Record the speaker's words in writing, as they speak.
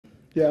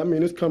Yeah, I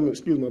mean, it's coming.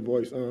 Excuse my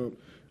voice.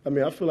 I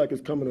mean, I feel like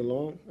it's coming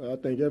along. I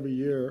think every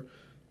year,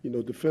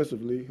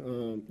 defensively,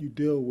 you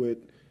deal with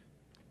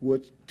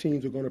what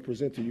teams are going to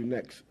present to you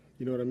next.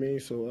 You know what I mean?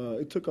 So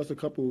it took us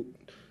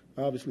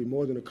obviously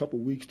more than a couple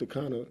weeks to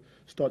kind of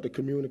start to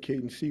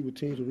communicate and see what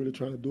teams are really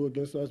trying to do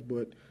against us.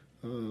 But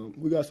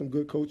we got some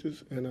good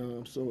coaches, and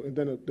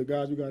then the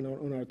guys we got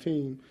on our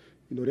team,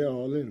 they're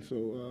all in.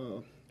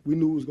 So we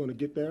knew we was going to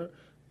get there,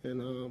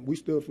 and we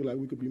still feel like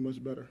we could be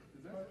much better.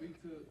 Does that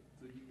speak to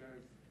you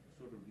guys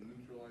sort of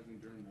neutralizing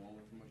Darren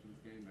Waller for much of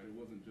this game? That it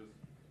wasn't just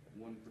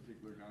one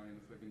particular guy in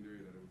the secondary,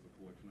 that it was a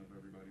collection of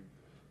everybody?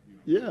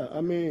 Yeah,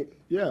 I mean,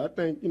 I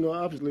think,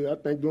 obviously, I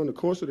think during the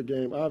course of the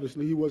game,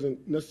 obviously, he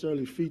wasn't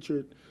necessarily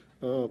featured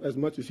as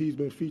much as he's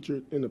been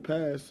featured in the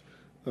past.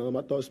 I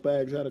thought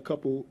Spags had a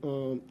couple,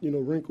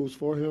 wrinkles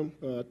for him.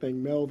 I think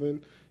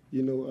Melvin,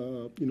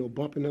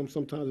 bumping him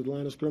sometimes at the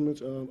line of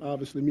scrimmage.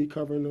 Obviously, me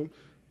covering him.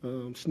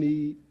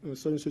 Snead,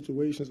 certain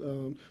situations,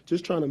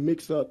 just trying to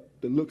mix up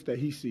the looks that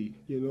he see,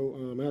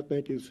 and I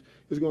think it's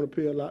going to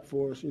pay a lot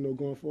for us,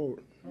 going forward.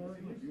 It seemed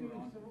like you were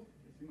on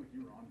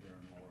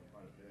Darren Waller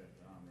quite a bit.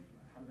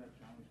 How did that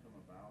challenge come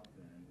about,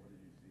 and what did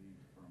you see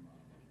from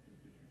just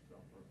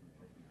yourself personally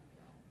taking that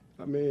challenge?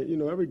 I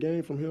mean, every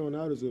game from here on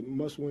out is a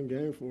must-win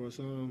game for us.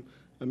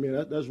 I mean,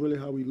 that's really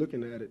how we're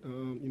looking at it.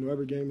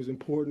 Every game is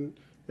important.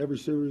 Every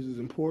series is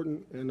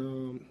important,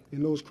 and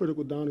in those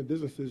critical down and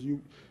distances,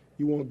 you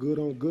want good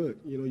on good.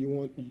 You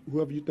want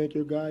whoever you think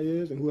your guy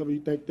is and whoever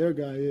you think their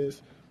guy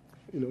is,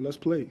 let's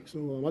play.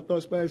 So I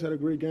thought Spags had a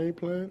great game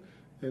plan,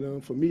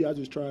 and for me, I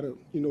just try to,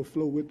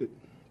 flow with it.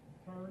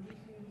 Are you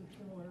seeing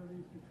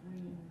similarities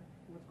between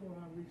what's going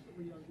on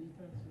recently on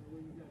defense and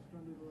where you guys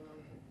started around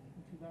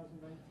in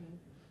 2019?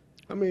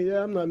 I mean,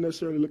 yeah, I'm not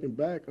necessarily looking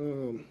back.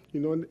 And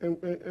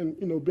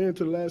being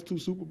to the last two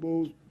Super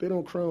Bowls, they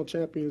don't crown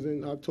champions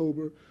in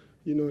October,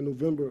 in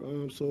November.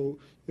 So,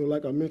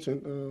 like I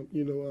mentioned,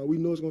 we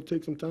know it's going to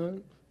take some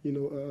time. In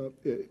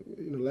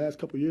the last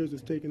couple of years,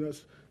 it's taken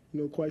us,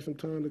 quite some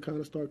time to kind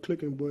of start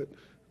clicking, but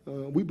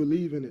we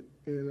believe in it.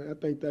 And I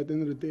think that at the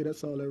end of the day,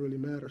 that's all that really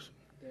matters.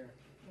 Yeah.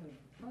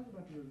 Talk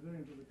about the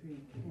resilience of the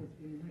team. Of course,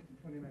 when you mentioned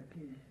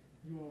 2019,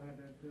 you all had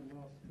that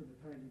loss to the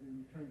Titans, and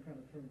you kind of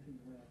turned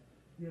things around.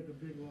 You had the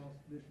big loss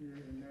this year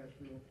in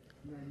Nashville.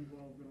 Now you've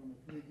all been on a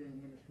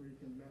 3-game winning streak,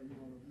 and now you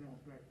all are now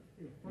back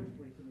in first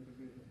place in the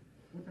division.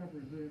 What type of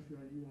resiliency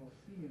are you all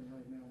seeing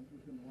right now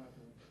within the locker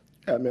room?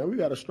 Yeah, man, we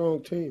got a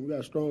strong team. We got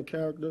a strong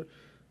character.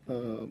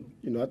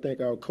 I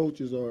think our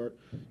coaches are,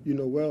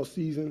 well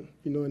seasoned,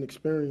 and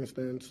experienced,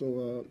 and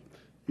so,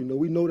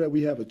 we know that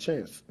we have a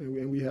chance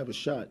and we have a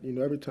shot.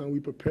 Every time we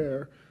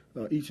prepare,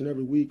 each and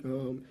every week.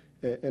 And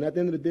at the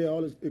end of the day,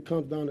 it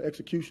comes down to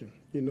execution,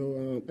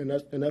 and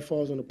that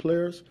falls on the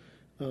players.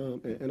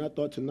 And I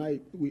thought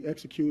tonight we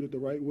executed the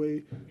right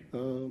way,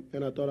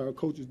 and I thought our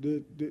coaches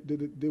did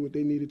what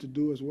they needed to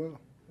do as well.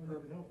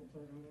 With the help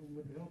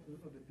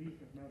of the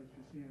defense, now that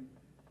you're seeing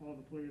all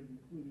the players,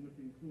 including with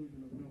the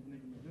inclusion of Melvin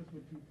Ingram, is this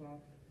what you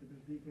thought that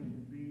this defense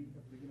would be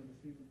at the beginning of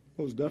the season?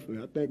 Most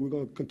definitely. I think we're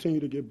going to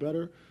continue to get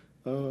better.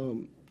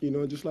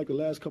 Just like the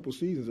last couple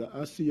seasons,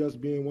 I see us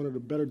being one of the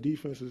better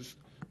defenses,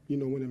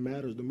 when it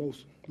matters the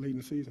most late in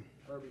the season.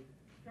 Kirby,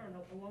 Tyrann,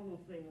 along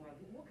those same lines,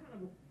 what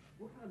kind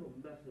of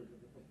a message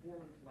does a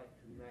performance like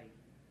tonight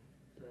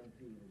send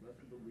to the rest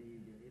of the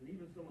league and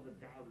even some of the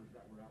doubters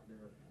that were out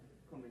there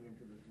coming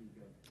into this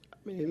weekend? I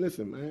mean,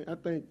 listen, man. I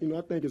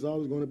think it's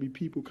always going to be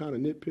people kind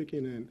of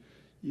nitpicking, and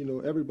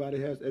everybody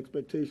has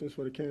expectations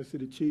for the Kansas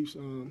City Chiefs.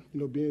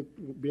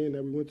 Being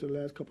that we went to the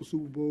last couple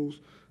Super Bowls,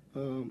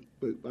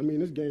 but I mean,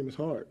 this game is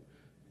hard.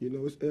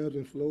 It's ebbs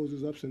and flows,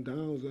 it's ups and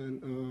downs,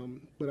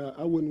 and but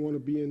I wouldn't want to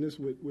be in this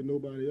with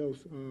nobody else.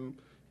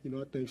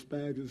 I think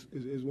Spags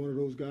is one of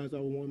those guys I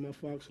would want in my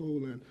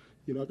foxhole, and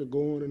I could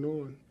go on and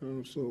on.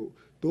 So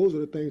those are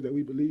the things that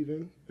we believe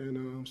in,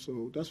 and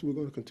so that's what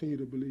we're going to continue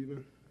to believe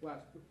in.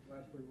 Last week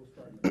we'll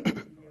start. Go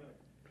ahead.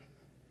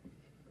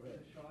 The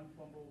Sean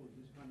fumble was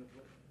just kind of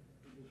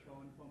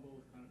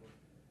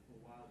a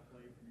wild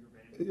play from your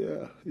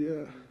vantage.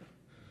 Yeah.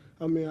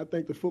 I mean, I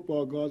think the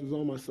football guards was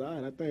on my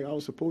side. I think I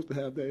was supposed to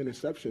have that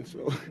interception,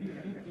 so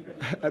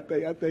I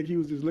think he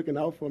was just looking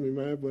out for me,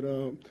 man. But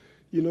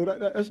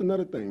that's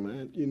another thing,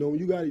 man.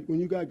 When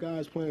you got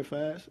guys playing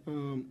fast,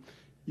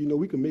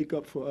 we can make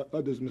up for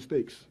others'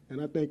 mistakes,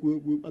 and I think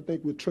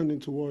we're trending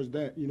towards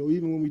that.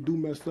 Even when we do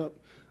mess up,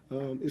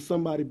 it's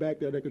somebody back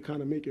there that could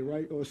kind of make it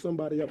right, or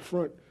somebody up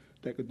front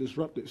that could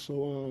disrupt it.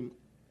 So,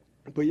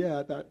 but yeah,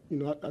 I thought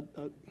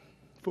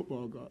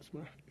football guards,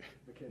 man.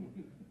 Okay.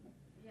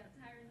 Yeah,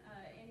 Tyrann,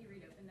 Andy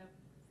Reid opened up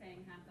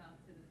saying hats off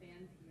to the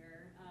fans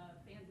here.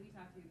 Fans we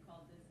talked to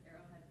called this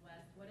Arrowhead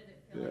West. What did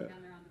it feel like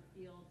down there on the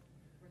field?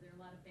 Were there a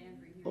lot of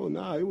fans here? Oh,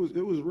 nah, it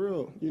was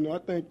real. I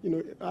think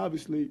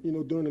obviously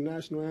during the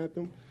national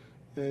anthem,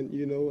 and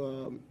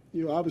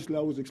obviously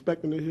I was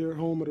expecting to hear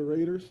 "Home of the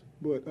Raiders,"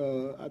 but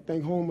I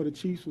think "Home of the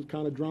Chiefs" was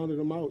kind of drowning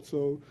them out.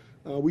 So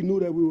we knew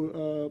that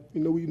we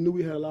knew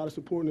we had a lot of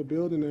support in the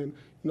building, and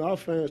our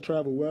fans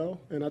travel well,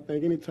 and I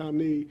think anytime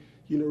they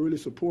really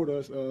support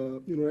us,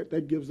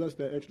 that gives us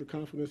that extra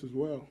confidence as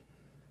well.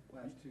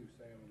 Last two,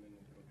 Sam, and then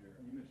we'll go here.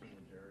 You mentioned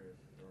Legarius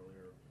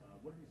earlier.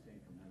 What have you seen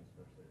from him,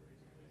 especially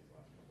recently, these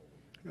last couple of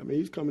weeks? I mean,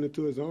 he's coming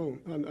into his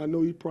own. I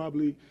know he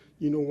probably,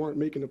 weren't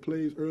making the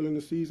plays early in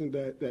the season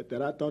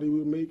that I thought he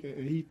would make,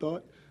 and he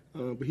thought.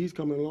 But he's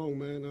coming along,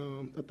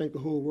 man. I think the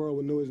whole world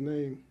will know his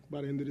name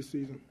by the end of the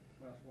season.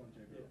 Last one,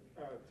 Jacob.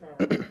 Tyrann,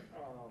 it's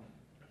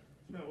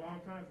been a long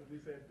time since we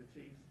said the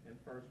Chiefs in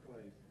first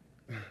place.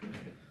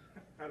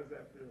 How does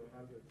that feel?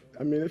 How does it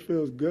feel? I mean, it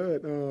feels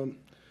good.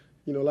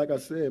 Like I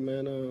said,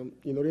 man,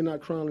 they're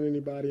not crowning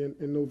anybody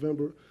in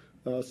November.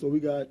 So we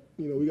got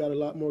a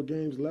lot more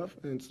games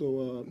left. And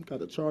so got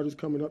the Chargers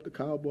coming up, the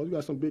Cowboys. We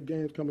got some big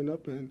games coming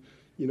up. And,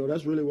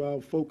 that's really where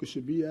our focus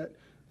should be at.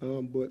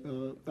 But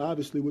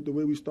obviously, with the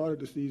way we started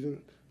the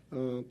season,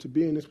 to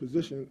be in this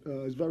position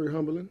is very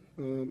humbling.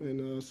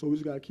 And so we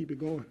just got to keep it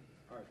going.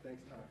 All right,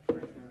 thanks,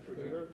 Ty.